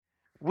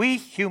we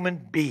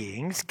human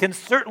beings can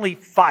certainly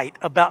fight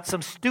about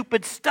some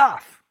stupid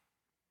stuff.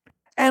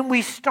 And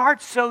we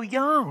start so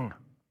young.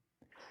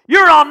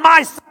 You're on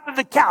my side of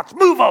the couch.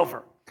 Move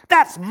over.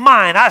 That's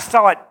mine. I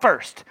saw it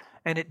first.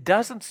 And it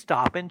doesn't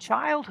stop in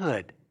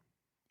childhood.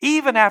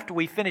 Even after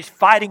we finish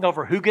fighting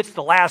over who gets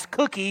the last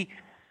cookie,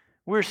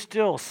 we're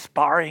still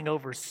sparring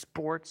over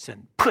sports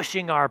and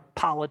pushing our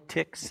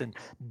politics and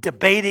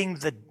debating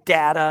the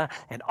data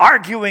and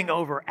arguing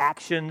over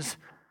actions.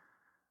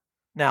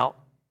 Now,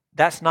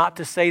 that's not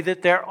to say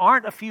that there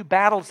aren't a few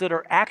battles that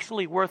are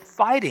actually worth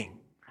fighting,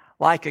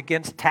 like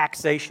against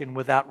taxation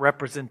without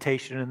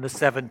representation in the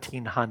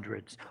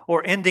 1700s,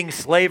 or ending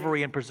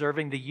slavery and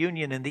preserving the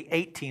Union in the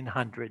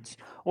 1800s,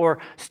 or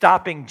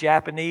stopping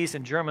Japanese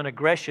and German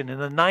aggression in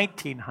the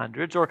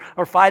 1900s,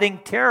 or fighting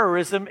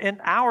terrorism in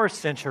our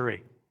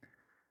century.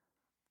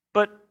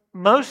 But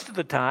most of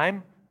the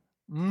time,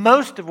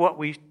 most of what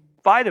we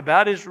fight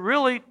about is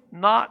really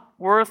not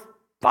worth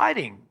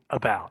fighting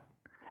about.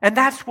 And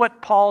that's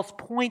what Paul's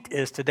point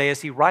is today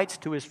as he writes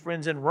to his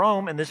friends in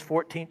Rome in this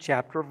 14th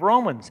chapter of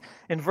Romans.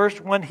 In verse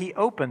 1, he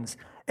opens,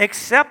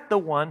 "Except the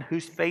one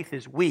whose faith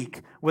is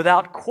weak,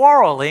 without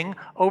quarreling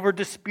over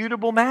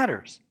disputable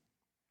matters."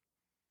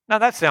 Now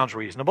that sounds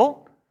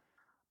reasonable,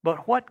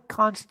 but what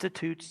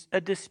constitutes a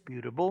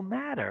disputable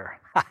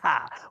matter?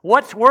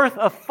 What's worth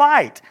a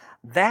fight?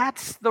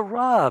 That's the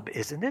rub,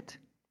 isn't it?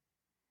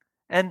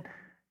 And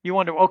you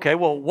wonder, okay,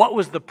 well, what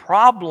was the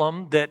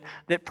problem that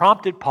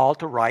prompted Paul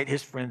to write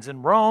his friends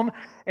in Rome?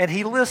 And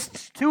he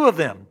lists two of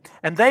them.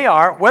 And they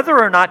are whether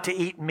or not to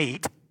eat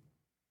meat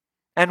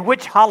and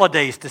which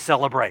holidays to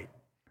celebrate.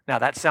 Now,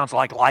 that sounds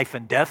like life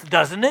and death,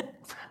 doesn't it?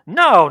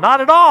 No, not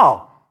at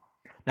all.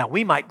 Now,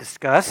 we might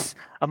discuss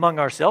among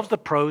ourselves the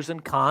pros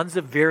and cons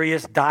of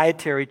various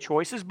dietary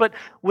choices, but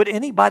would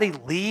anybody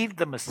leave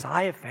the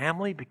Messiah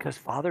family because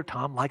Father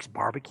Tom likes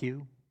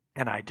barbecue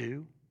and I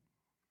do?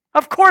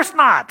 Of course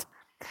not.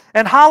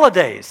 And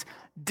holidays.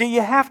 Do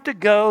you have to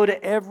go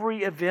to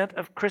every event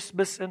of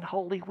Christmas and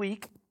Holy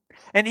Week?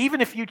 And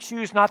even if you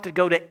choose not to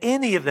go to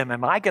any of them,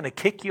 am I going to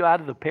kick you out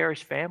of the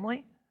parish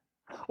family?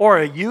 Or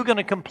are you going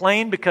to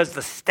complain because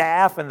the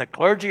staff and the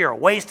clergy are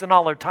wasting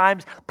all their time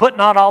putting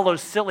on all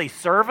those silly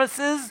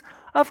services?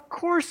 Of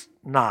course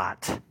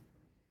not.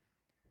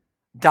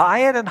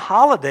 Diet and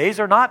holidays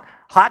are not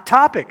hot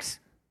topics.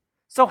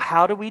 So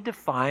how do we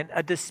define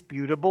a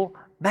disputable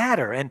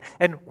matter? And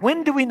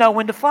when do we know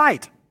when to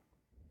fight?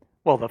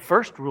 Well, the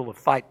first rule of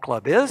Fight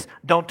Club is,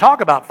 don't talk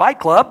about Fight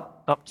Club.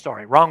 Oh,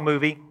 sorry, wrong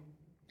movie.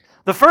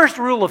 The first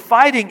rule of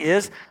fighting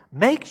is,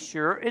 make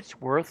sure it's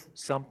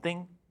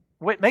something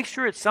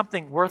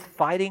worth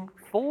fighting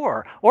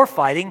for or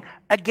fighting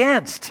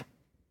against.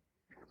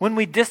 When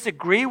we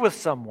disagree with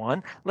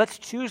someone, let's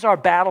choose our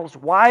battles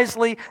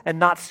wisely and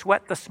not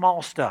sweat the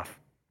small stuff.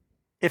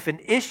 If an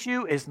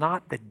issue is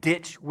not the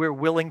ditch we're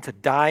willing to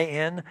die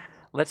in,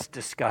 let's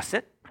discuss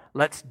it.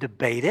 Let's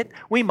debate it.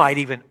 We might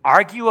even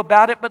argue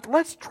about it, but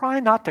let's try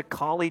not to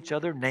call each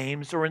other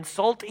names or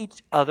insult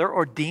each other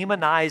or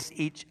demonize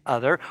each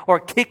other or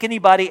kick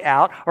anybody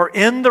out or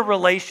end the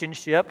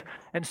relationship,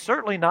 and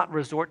certainly not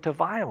resort to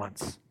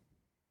violence.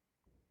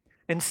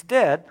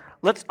 Instead,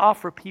 let's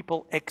offer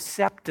people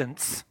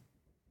acceptance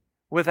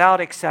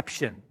without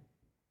exception.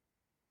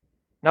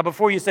 Now,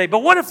 before you say,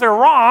 but what if they're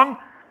wrong?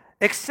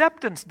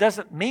 Acceptance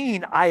doesn't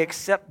mean I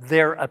accept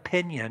their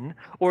opinion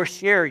or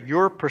share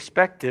your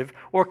perspective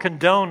or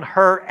condone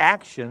her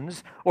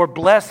actions or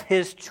bless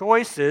his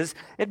choices.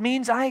 It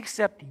means I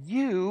accept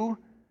you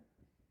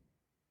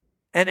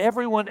and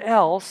everyone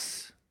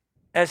else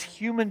as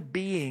human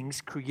beings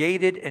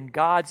created in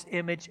God's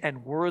image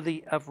and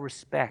worthy of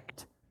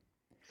respect.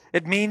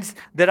 It means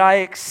that I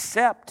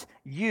accept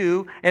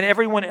you and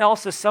everyone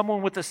else as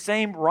someone with the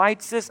same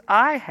rights as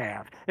I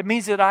have. It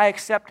means that I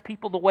accept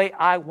people the way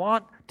I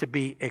want to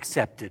be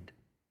accepted.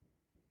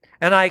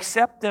 And I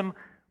accept them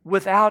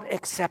without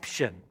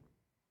exception.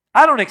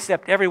 I don't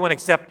accept everyone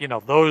except,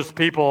 those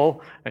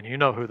people, and you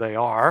know who they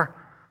are.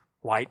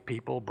 White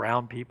people,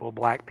 brown people,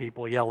 black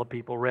people, yellow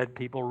people, red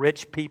people,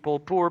 rich people,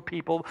 poor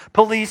people,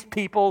 police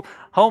people,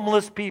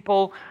 homeless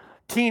people,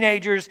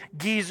 teenagers,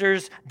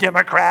 geezers,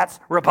 Democrats,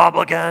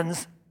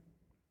 Republicans.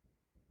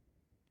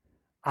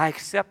 I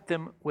accept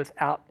them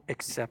without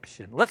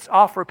exception. Let's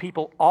offer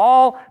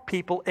all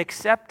people,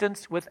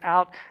 acceptance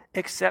without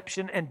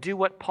exception and do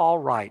what Paul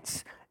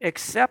writes.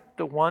 Accept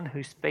the one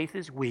whose faith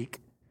is weak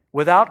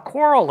without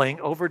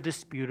quarreling over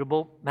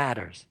disputable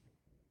matters.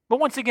 But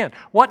once again,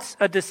 what's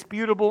a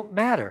disputable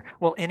matter?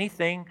 Well,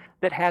 anything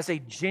that has a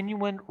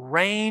genuine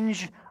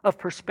range of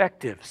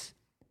perspectives,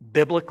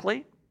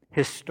 biblically,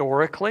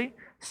 historically,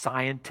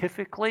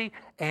 scientifically,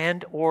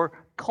 and or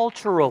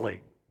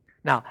culturally.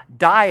 Now,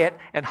 diet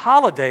and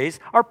holidays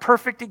are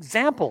perfect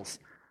examples.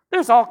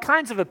 There's all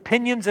kinds of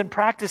opinions and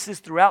practices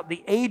throughout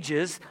the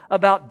ages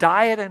about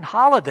diet and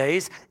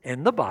holidays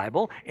in the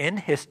Bible, in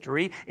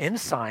history, in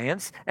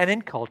science, and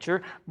in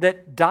culture,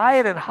 that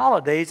diet and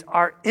holidays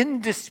are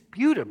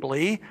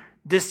indisputably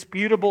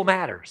disputable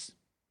matters.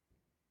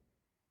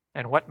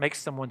 And what makes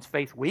someone's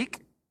faith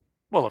weak?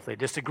 Well, if they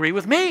disagree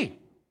with me.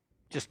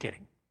 Just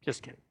kidding.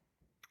 Just kidding.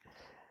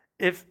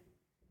 If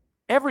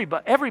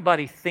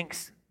everybody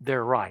thinks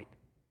they're right,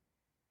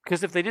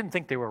 because if they didn't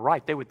think they were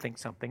right, they would think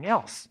something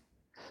else.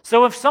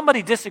 So if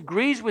somebody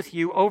disagrees with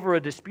you over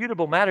a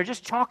disputable matter,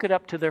 just chalk it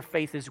up to their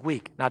faith is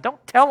weak. Now,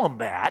 don't tell them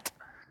that,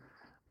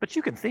 but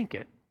you can think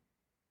it.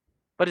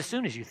 But as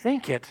soon as you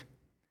think it,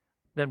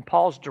 then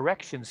Paul's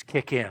directions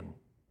kick in.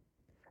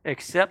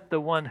 Accept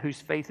the one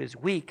whose faith is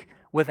weak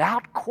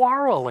without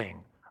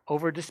quarreling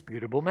over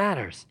disputable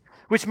matters,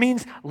 which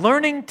means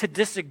learning to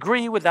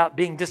disagree without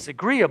being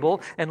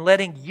disagreeable and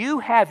letting you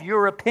have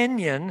your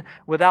opinion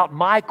without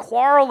my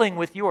quarreling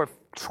with you or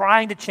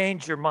trying to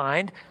change your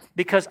mind,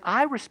 because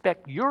I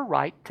respect your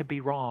right to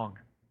be wrong.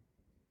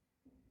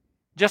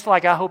 Just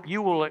like I hope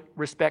you will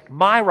respect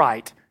my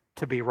right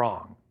to be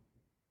wrong.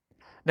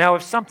 Now,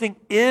 if something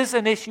is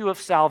an issue of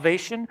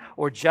salvation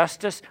or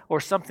justice or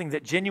something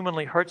that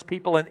genuinely hurts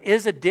people and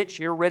is a ditch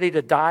you're ready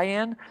to die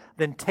in,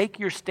 then take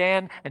your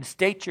stand and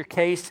state your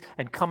case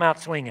and come out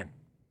swinging.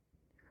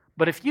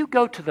 But if you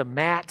go to the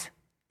mat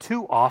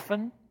too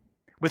often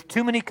with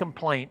too many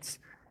complaints,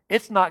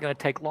 it's not going to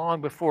take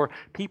long before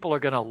people are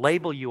going to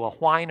label you a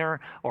whiner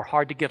or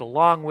hard to get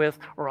along with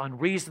or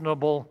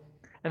unreasonable,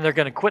 and they're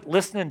going to quit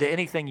listening to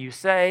anything you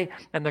say,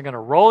 and they're going to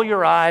roll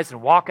your eyes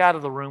and walk out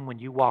of the room when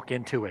you walk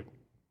into it.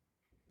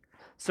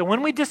 So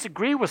when we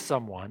disagree with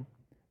someone,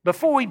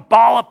 before we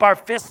ball up our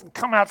fists and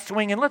come out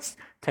swinging, let's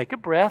take a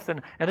breath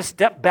and a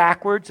step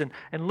backwards and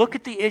look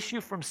at the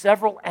issue from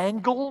several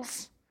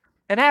angles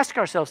and ask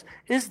ourselves,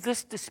 is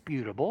this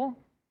disputable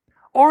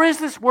or is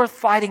this worth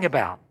fighting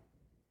about?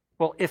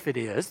 Well, if it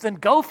is, then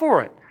go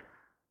for it.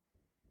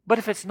 But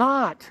if it's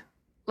not,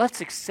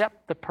 let's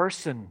accept the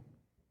person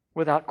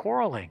without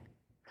quarreling.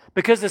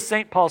 Because as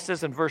St. Paul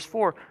says in verse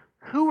 4,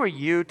 who are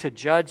you to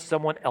judge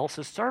someone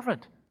else's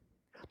servant?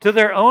 To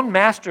their own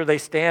master they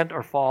stand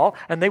or fall,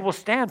 and they will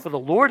stand, for the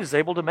Lord is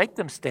able to make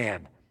them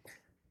stand.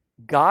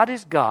 God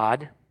is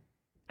God,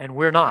 and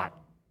we're not.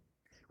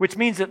 Which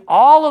means that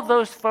all of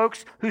those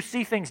folks who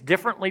see things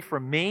differently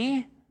from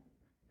me,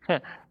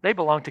 they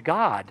belong to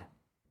God,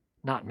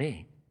 not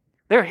me.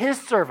 They're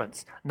His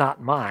servants,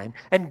 not mine.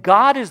 And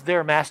God is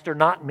their master,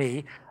 not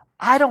me.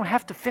 I don't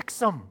have to fix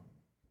them.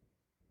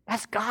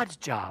 That's God's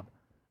job,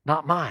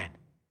 not mine.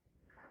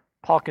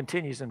 Paul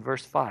continues in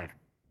verse 5.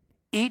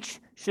 Each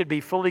should be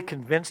fully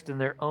convinced in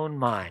their own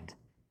mind.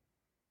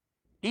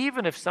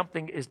 Even if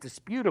something is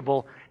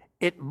disputable,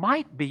 it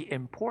might be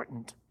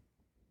important.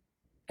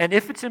 And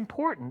if it's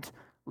important,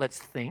 let's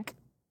think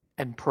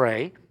and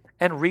pray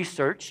and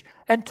research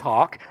and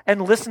talk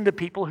and listen to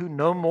people who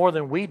know more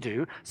than we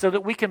do so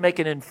that we can make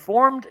an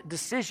informed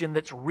decision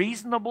that's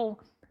reasonable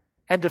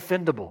and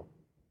defendable.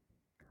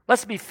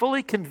 Let's be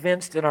fully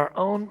convinced in our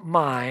own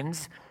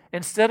minds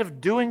instead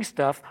of doing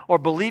stuff or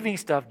believing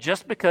stuff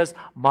just because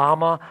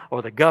mama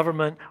or the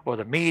government or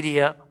the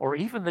media or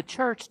even the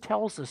church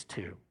tells us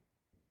to.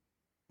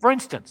 For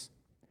instance,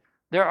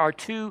 there are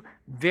two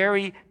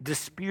very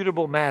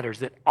disputable matters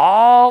that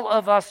all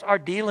of us are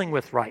dealing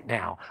with right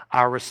now.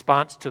 Our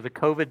response to the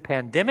COVID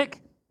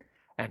pandemic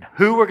and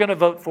who we're going to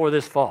vote for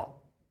this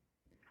fall.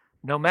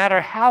 No matter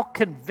how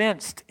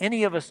convinced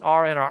any of us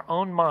are in our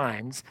own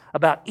minds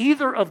about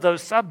either of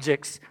those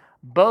subjects,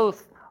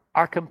 both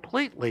are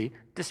completely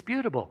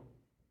disputable.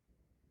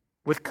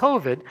 With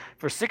COVID,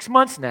 for 6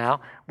 months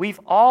now, we've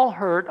all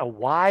heard a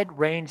wide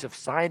range of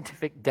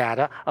scientific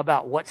data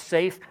about what's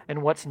safe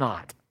and what's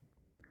not.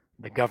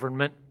 The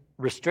government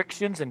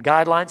restrictions and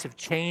guidelines have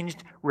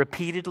changed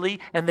repeatedly,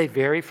 and they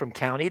vary from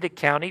county to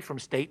county, from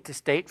state to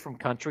state, from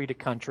country to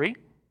country.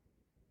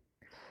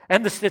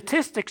 And the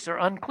statistics are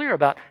unclear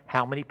about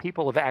how many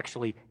people have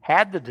actually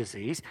had the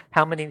disease,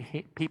 how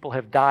many people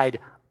have died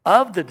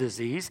of the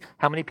disease,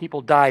 how many people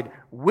died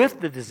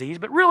with the disease,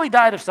 but really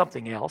died of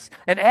something else.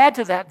 And add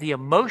to that the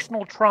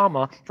emotional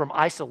trauma from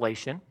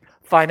isolation,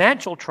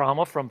 financial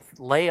trauma from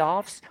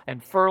layoffs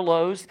and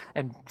furloughs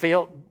and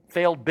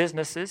failed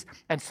businesses,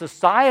 and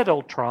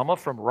societal trauma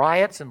from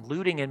riots and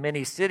looting in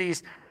many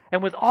cities.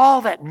 And with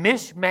all that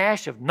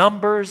mishmash of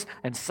numbers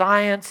and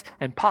science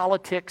and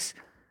politics,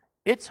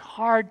 it's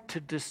hard to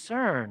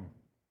discern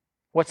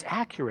what's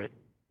accurate,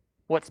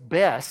 what's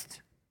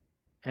best,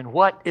 and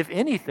what, if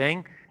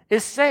anything,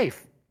 is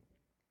safe.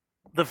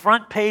 The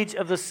front page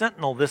of the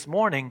Sentinel this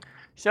morning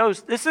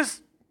shows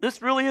this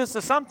really is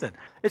something.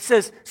 It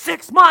says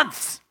 6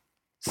 months.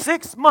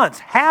 6 months,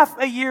 half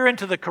a year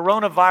into the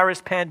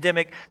coronavirus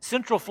pandemic,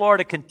 Central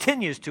Florida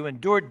continues to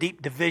endure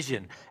deep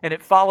division. And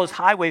it follows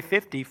Highway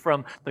 50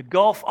 from the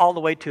Gulf all the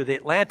way to the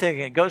Atlantic,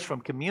 and it goes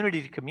from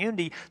community to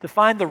community to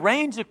find the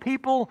range of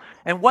people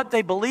and what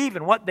they believe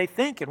and what they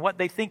think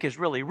is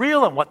really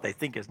real and what they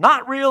think is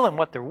not real and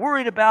what they're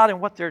worried about and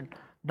what they're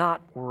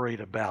not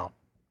worried about.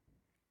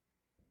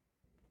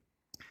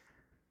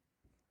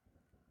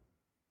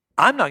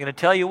 I'm not going to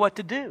tell you what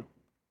to do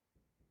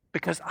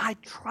because I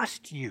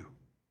trust you.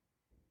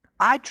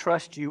 I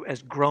trust you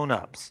as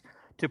grown-ups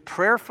to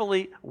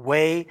prayerfully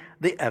weigh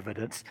the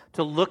evidence,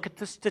 to look at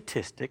the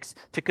statistics,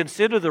 to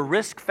consider the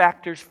risk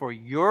factors for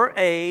your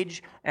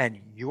age and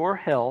your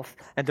health,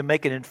 and to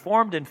make an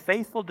informed and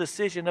faithful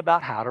decision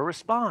about how to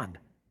respond.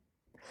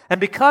 And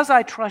because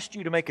I trust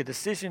you to make a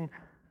decision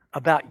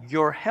about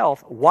your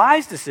health,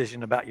 wise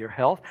decision about your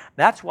health,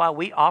 that's why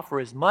we offer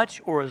as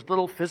much or as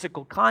little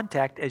physical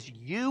contact as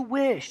you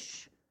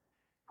wish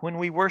when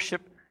we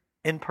worship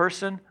in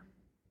person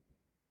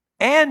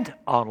and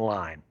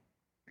online.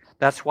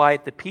 That's why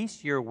at the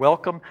Peace, you're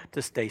welcome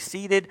to stay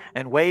seated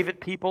and wave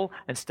at people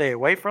and stay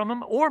away from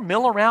them, or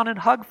mill around and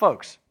hug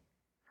folks.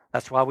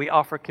 That's why we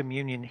offer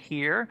communion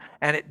here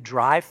and at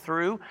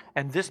drive-through.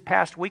 And this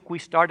past week, we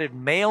started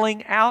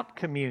mailing out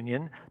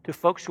communion to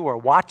folks who are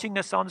watching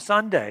us on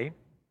Sunday,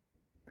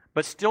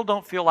 but still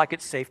don't feel like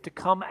it's safe to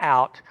come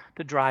out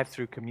to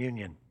drive-through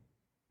communion.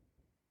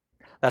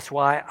 That's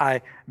why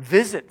I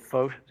visit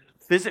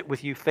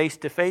with you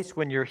face-to-face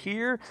when you're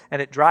here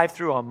and at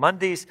drive-through on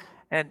Mondays.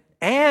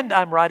 And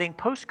I'm writing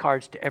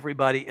postcards to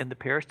everybody in the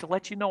parish to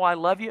let you know I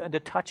love you and to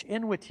touch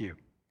in with you.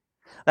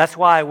 That's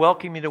why I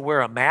welcome you to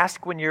wear a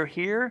mask when you're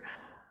here,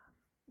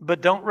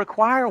 but don't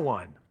require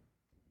one.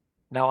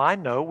 Now, I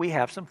know we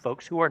have some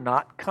folks who are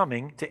not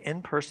coming to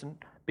in-person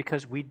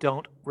because we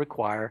don't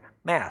require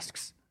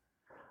masks.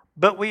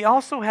 But we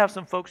also have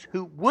some folks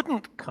who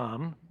wouldn't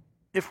come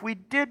if we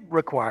did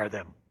require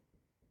them.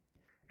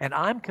 And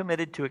I'm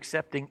committed to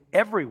accepting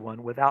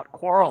everyone without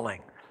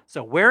quarreling.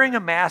 So wearing a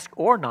mask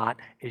or not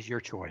is your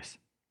choice.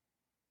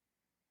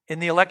 In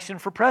the election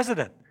for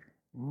president,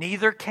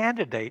 neither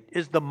candidate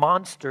is the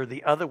monster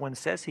the other one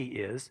says he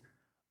is,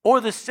 or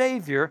the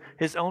savior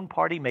his own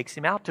party makes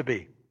him out to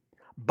be.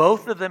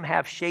 Both of them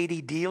have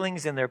shady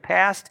dealings in their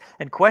past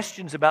and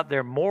questions about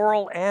their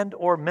moral and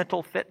or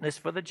mental fitness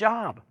for the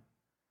job.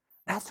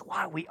 That's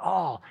why we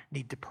all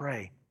need to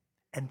pray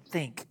and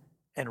think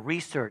and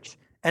research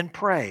and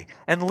pray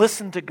and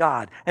listen to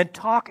God and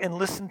talk and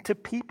listen to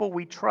people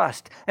we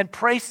trust and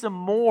pray some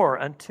more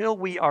until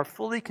we are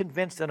fully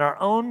convinced in our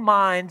own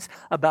minds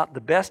about the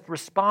best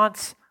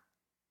response,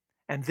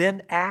 and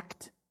then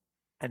act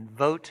and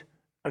vote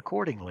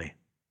accordingly.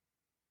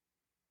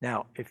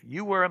 Now, if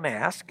you wear a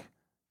mask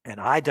and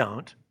I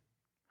don't,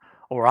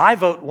 or I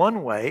vote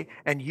one way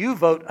and you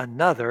vote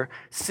another,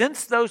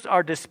 since those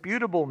are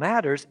disputable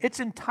matters, it's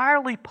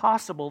entirely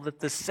possible that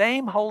the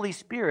same Holy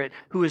Spirit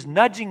who is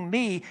nudging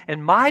me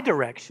in my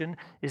direction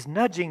is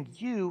nudging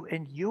you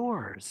in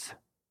yours.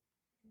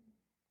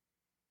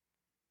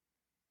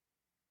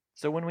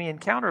 So when we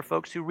encounter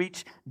folks who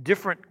reach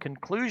different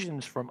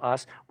conclusions from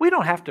us, we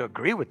don't have to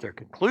agree with their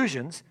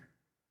conclusions,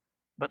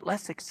 but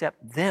let's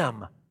accept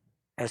them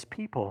as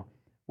people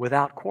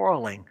without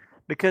quarreling,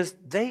 because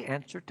they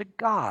answer to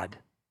God,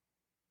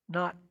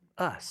 not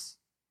us.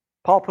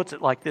 Paul puts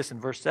it like this in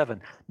verse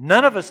 7.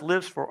 None of us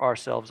lives for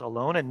ourselves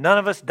alone, and none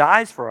of us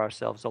dies for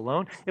ourselves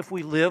alone. If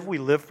we live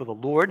for the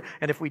Lord,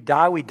 and if we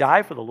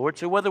die for the Lord.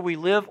 So whether we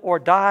live or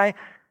die,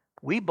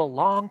 we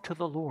belong to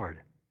the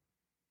Lord.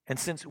 And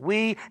since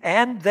we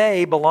and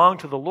they belong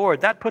to the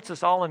Lord, that puts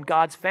us all in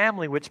God's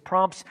family, which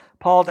prompts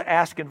Paul to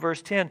ask in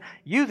verse 10,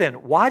 you then,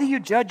 why do you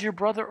judge your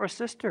brother or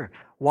sister?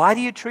 Why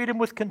do you treat him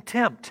with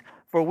contempt?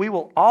 For we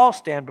will all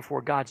stand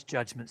before God's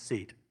judgment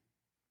seat.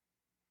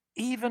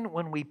 Even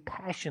when we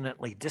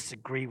passionately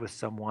disagree with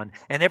someone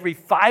and every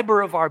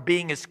fiber of our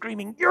being is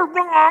screaming, you're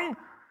wrong,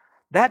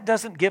 that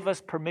doesn't give us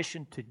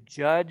permission to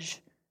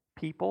judge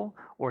people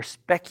or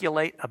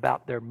speculate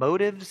about their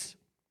motives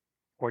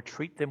or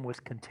treat them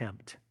with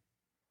contempt.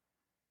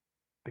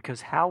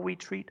 Because how we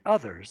treat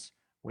others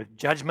with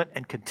judgment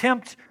and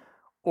contempt,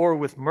 or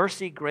with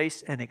mercy,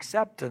 grace, and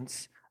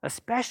acceptance,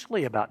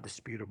 especially about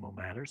disputable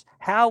matters,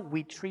 how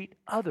we treat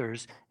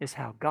others is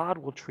how God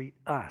will treat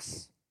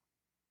us.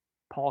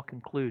 Paul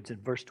concludes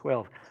in verse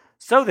 12,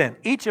 so then,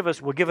 each of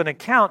us will give an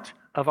account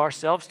of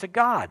ourselves to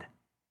God.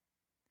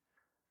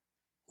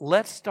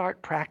 Let's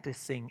start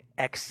practicing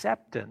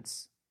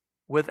acceptance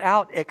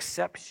without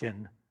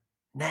exception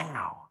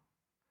now.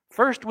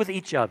 First with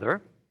each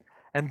other,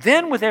 and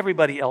then with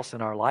everybody else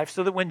in our life,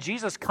 so that when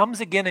Jesus comes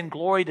again in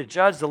glory to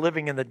judge the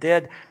living and the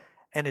dead,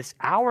 and it's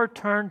our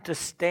turn to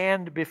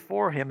stand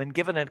before him and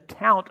give an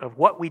account of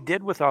what we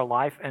did with our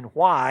life and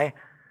why,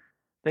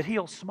 that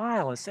he'll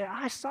smile and say,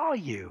 I saw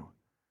you,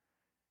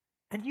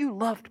 and you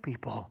loved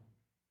people.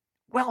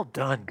 Well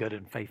done, good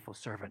and faithful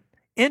servant.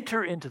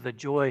 Enter into the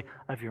joy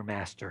of your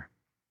master.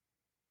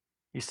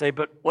 You say,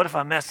 but what if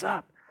I mess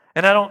up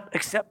and I don't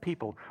accept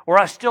people, or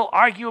I still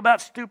argue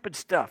about stupid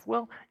stuff?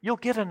 Well, you'll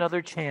get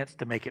another chance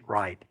to make it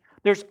right.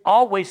 There's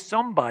always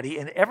somebody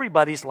in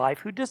everybody's life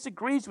who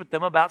disagrees with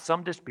them about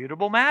some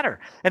disputable matter.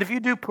 And if you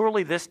do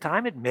poorly this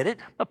time, admit it,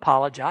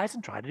 apologize,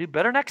 and try to do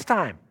better next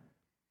time.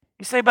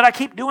 You say, but I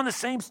keep doing the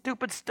same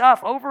stupid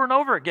stuff over and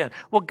over again.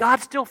 Will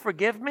God still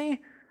forgive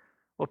me?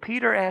 Well,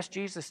 Peter asked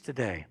Jesus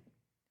today,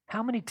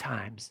 how many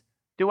times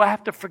do I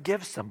have to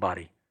forgive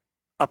somebody?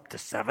 Up to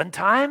 7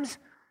 times?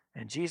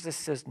 And Jesus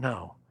says,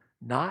 no,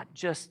 not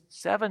just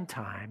 7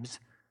 times,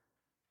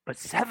 but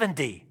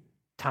 70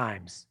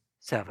 times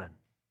 7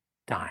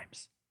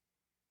 times.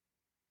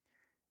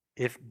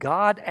 If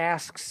God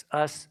asks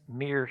us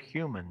mere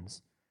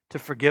humans to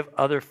forgive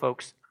other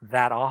folks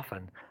that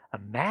often,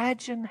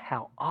 imagine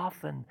how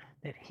often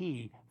that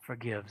He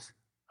forgives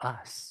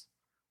us.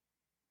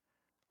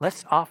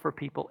 Let's offer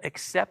people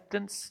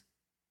acceptance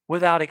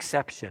without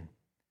exception,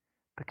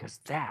 because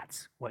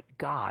that's what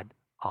God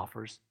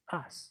offers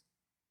us.